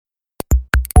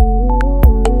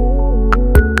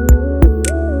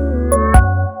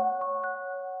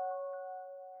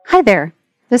Hi there,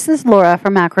 this is Laura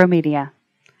from Macromedia.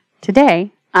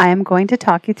 Today, I am going to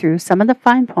talk you through some of the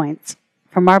fine points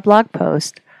from our blog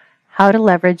post, How to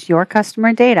Leverage Your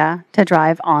Customer Data to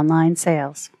Drive Online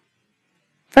Sales.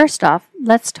 First off,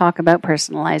 let's talk about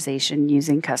personalization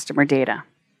using customer data.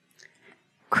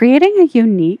 Creating a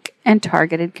unique and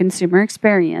targeted consumer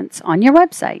experience on your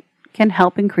website can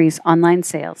help increase online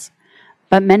sales,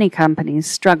 but many companies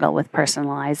struggle with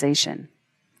personalization.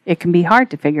 It can be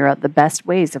hard to figure out the best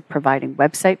ways of providing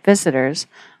website visitors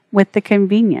with the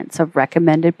convenience of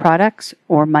recommended products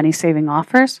or money-saving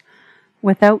offers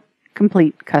without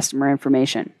complete customer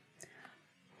information.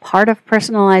 Part of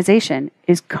personalization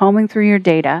is combing through your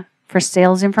data for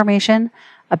sales information,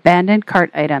 abandoned cart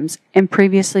items, and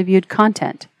previously viewed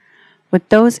content. With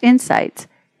those insights,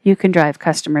 you can drive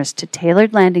customers to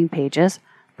tailored landing pages,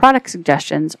 product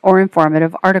suggestions, or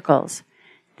informative articles.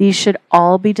 These should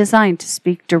all be designed to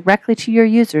speak directly to your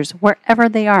users wherever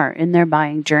they are in their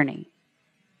buying journey.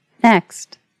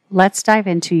 Next, let's dive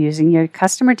into using your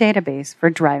customer database for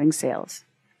driving sales.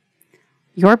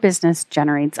 Your business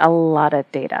generates a lot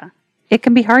of data. It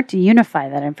can be hard to unify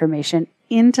that information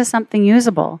into something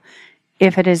usable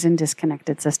if it is in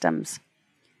disconnected systems.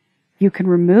 You can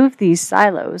remove these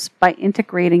silos by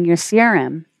integrating your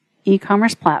CRM,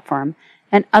 e-commerce platform,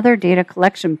 and other data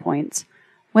collection points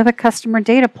with a customer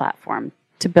data platform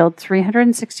to build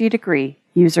 360-degree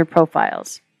user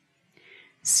profiles.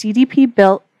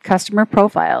 CDP-built customer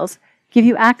profiles give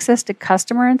you access to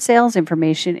customer and sales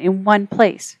information in one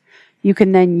place. You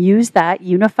can then use that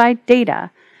unified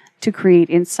data to create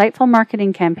insightful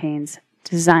marketing campaigns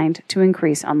designed to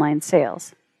increase online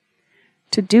sales.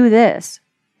 To do this,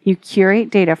 you curate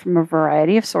data from a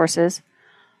variety of sources,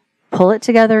 pull it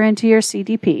together into your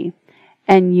CDP,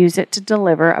 and use it to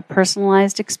deliver a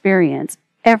personalized experience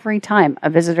every time a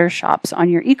visitor shops on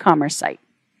your e-commerce site.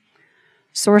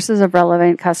 Sources of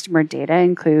relevant customer data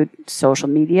include social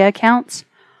media accounts,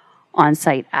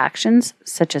 on-site actions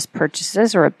such as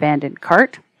purchases or abandoned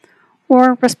cart,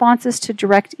 or responses to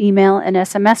direct email and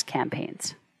SMS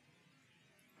campaigns.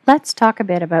 Let's talk a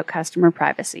bit about customer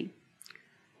privacy.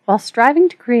 While striving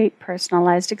to create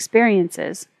personalized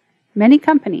experiences, many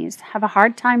companies have a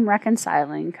hard time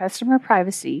reconciling customer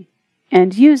privacy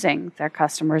and using their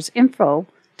customers' info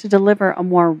to deliver a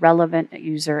more relevant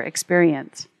user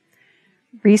experience.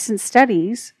 Recent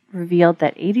studies revealed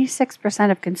that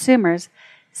 86% of consumers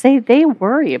say they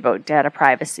worry about data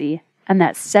privacy and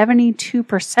that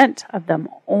 72% of them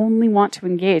only want to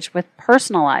engage with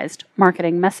personalized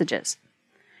marketing messages.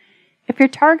 If you're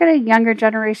targeting younger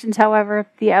generations, however,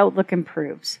 the outlook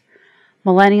improves.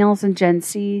 Millennials and Gen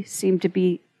Z seem to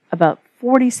be about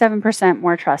 47%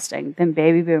 more trusting than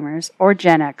baby boomers or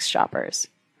Gen X shoppers.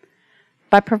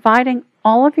 By providing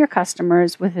all of your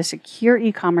customers with a secure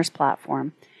e-commerce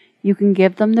platform, you can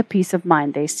give them the peace of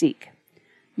mind they seek.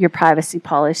 Your privacy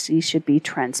policy should be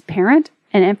transparent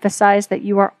and emphasize that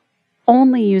you are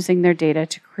only using their data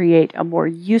to create a more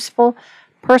useful,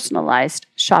 personalized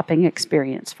shopping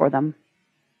experience for them.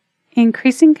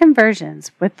 Increasing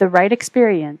conversions with the right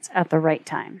experience at the right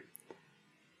time.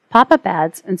 Pop-up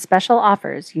ads and special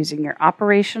offers using your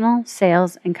operational,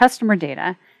 sales, and customer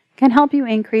data can help you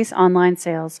increase online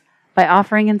sales by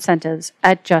offering incentives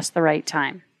at just the right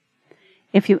time.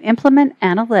 If you implement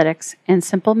analytics and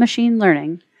simple machine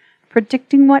learning,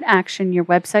 predicting what action your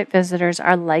website visitors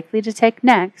are likely to take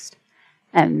next,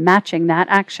 and matching that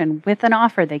action with an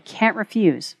offer they can't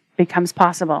refuse becomes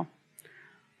possible.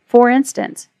 For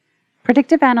instance,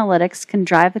 predictive analytics can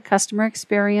drive the customer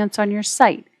experience on your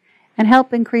site and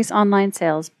help increase online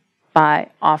sales by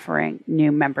offering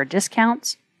new member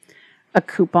discounts, a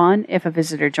coupon if a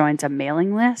visitor joins a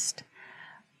mailing list,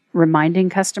 reminding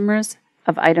customers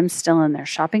of items still in their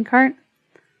shopping cart,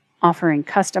 offering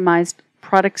customized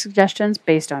product suggestions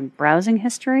based on browsing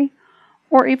history,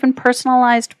 or even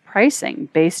personalized pricing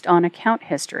based on account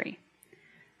history.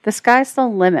 The sky's the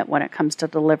limit when it comes to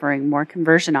delivering more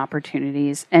conversion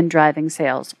opportunities and driving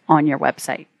sales on your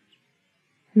website.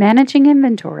 Managing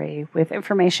inventory with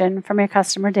information from your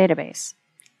customer database.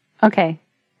 Okay,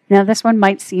 now this one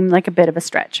might seem like a bit of a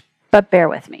stretch, but bear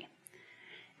with me.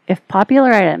 If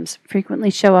popular items frequently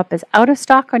show up as out of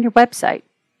stock on your website,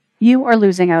 you are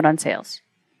losing out on sales.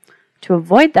 To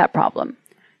avoid that problem,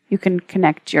 you can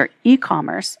connect your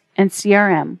e-commerce and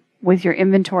CRM with your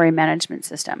inventory management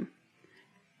system.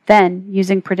 Then,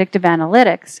 using predictive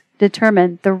analytics,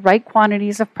 determine the right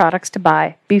quantities of products to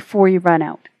buy before you run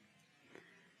out.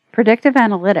 Predictive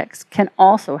analytics can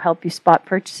also help you spot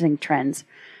purchasing trends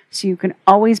so you can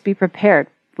always be prepared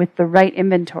with the right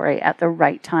inventory at the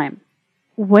right time.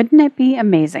 Wouldn't it be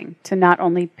amazing to not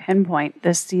only pinpoint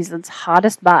this season's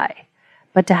hottest buy,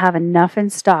 but to have enough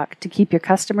in stock to keep your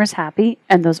customers happy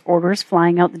and those orders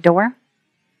flying out the door?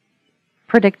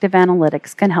 Predictive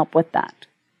analytics can help with that.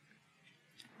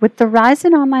 With the rise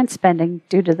in online spending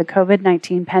due to the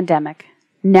COVID-19 pandemic,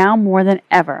 now more than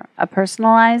ever, a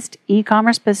personalized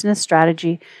e-commerce business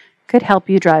strategy could help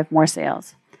you drive more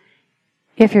sales.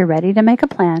 If you're ready to make a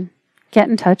plan, get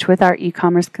in touch with our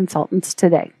e-commerce consultants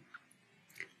today.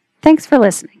 Thanks for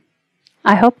listening.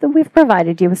 I hope that we've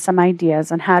provided you with some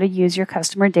ideas on how to use your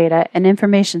customer data and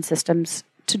information systems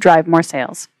to drive more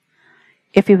sales.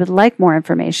 If you would like more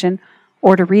information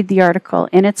or to read the article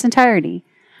in its entirety,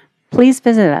 please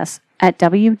visit us at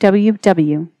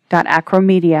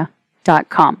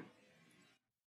www.acromedia.com.